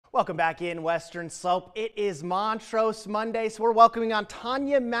Welcome back in Western Slope. It is Montrose Monday, so we're welcoming on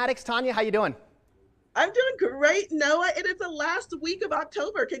Tonya Maddox. Tonya, how you doing? I'm doing great, Noah. It is the last week of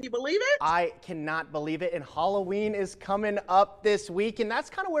October. Can you believe it? I cannot believe it, and Halloween is coming up this week, and that's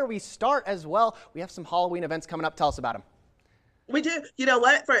kind of where we start as well. We have some Halloween events coming up. Tell us about them. We do. You know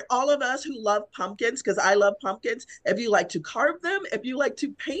what? For all of us who love pumpkins, because I love pumpkins, if you like to carve them, if you like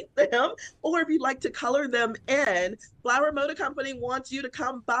to paint them, or if you like to color them in, Flower Motor Company wants you to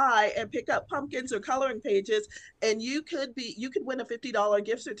come by and pick up pumpkins or coloring pages, and you could win a $50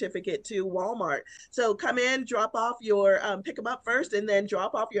 gift certificate to Walmart. So come in, drop off your pick them up first, and then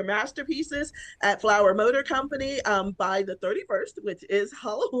drop off your masterpieces at Flower Motor Company by the 31st, which is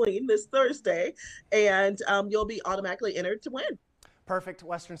Halloween this Thursday, and you'll be automatically entered to win. Perfect.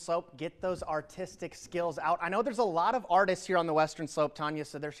 Western Slope, get those artistic skills out. I know there's a lot of artists here on the Western Slope, Tonya,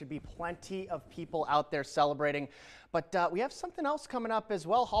 so there should be plenty of people out there celebrating. But we have something else coming up as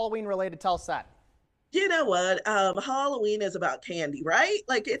well, Halloween related. Tell us that. You know what? Halloween is about candy, right?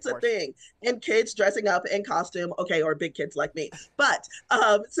 Like it's a thing. And kids dressing up in costume, okay, or big kids like me. But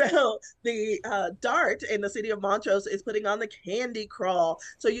so the DART in the city of Montrose is putting on the candy crawl.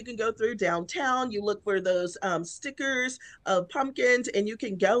 So you can go through downtown, you look for those stickers of pumpkins, and you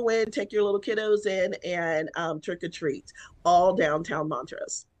can go in, take your little kiddos in, and trick or treat all downtown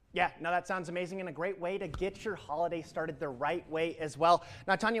Montrose. Yeah, no, that sounds amazing and a great way to get your holiday started the right way as well.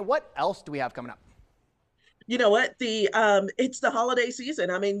 Now, Tonya, what else do we have coming up? You know what, it's the holiday season.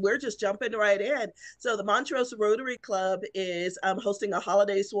 I mean, we're just jumping right in. So the Montrose Rotary Club is hosting a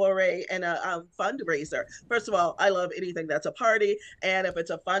holiday soiree and a fundraiser. First of all, I love anything that's a party, and if it's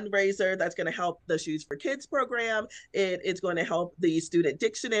a fundraiser, that's going to help the Shoes for Kids program. It's going to help the student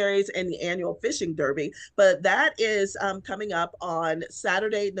dictionaries and the annual fishing derby. But that is coming up on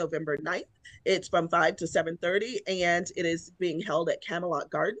Saturday, November 9th. It's from 5 to 7:30, and it is being held at Camelot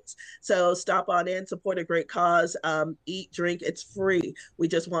Gardens. So stop on in, support a great cause, eat, drink. It's free. We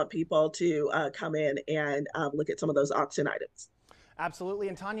just want people to come in and look at some of those auction items. Absolutely.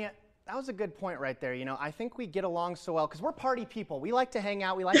 And Tonya, that was a good point right there. You know, I think we get along so well because we're party people. We like to hang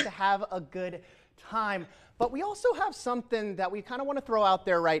out. We like to have a good time. But we also have something that we kind of want to throw out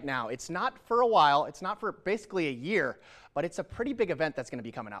there right now. It's not for a while. It's not for basically a year, but it's a pretty big event that's going to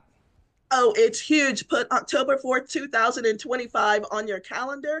be coming up. Oh, it's huge. Put October 4th, 2025 on your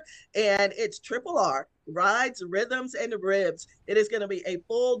calendar, and it's Triple R, Rides, Rhythms, and Ribs. It is going to be a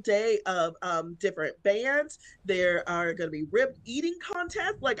full day of different bands. There are going to be rib eating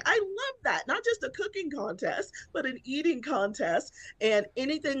contests. Like, I love that. Not just a cooking contest, but an eating contest. And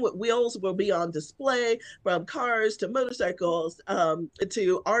anything with wheels will be on display, from cars to motorcycles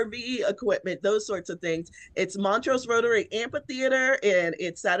to RV equipment, those sorts of things. It's Montrose Rotary Amphitheater, and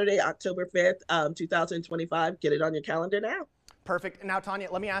it's Saturday, October 5th, 2025. Get it on your calendar now. Perfect. Now,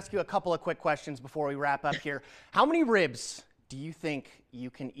 Tonya, let me ask you a couple of quick questions before we wrap up here. How many ribs do you think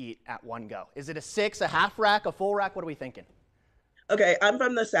you can eat at one go? Is it a six, a half rack, a full rack? What are we thinking? Okay, I'm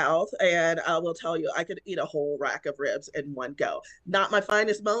from the South, and I will tell you, I could eat a whole rack of ribs in one go. Not my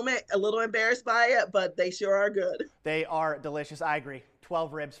finest moment, a little embarrassed by it, but they sure are good. They are delicious. I agree.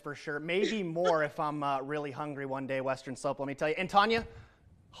 12 ribs for sure. Maybe more if I'm really hungry one day, Western Slope, let me tell you. And Tonya,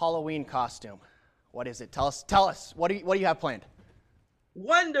 Halloween costume. What is it? Tell us. What do you have planned?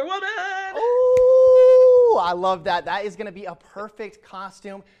 Wonder Woman! Oh, I love that. That is going to be a perfect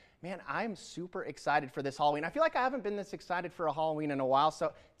costume. Man, I'm super excited for this Halloween. I feel like I haven't been this excited for a Halloween in a while,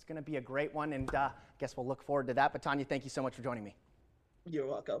 so it's going to be a great one, and I guess we'll look forward to that. But Tonya, thank you so much for joining me. You're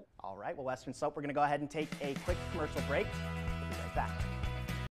welcome. All right, well, Western Slope, we're going to go ahead and take a quick commercial break. We'll be right back.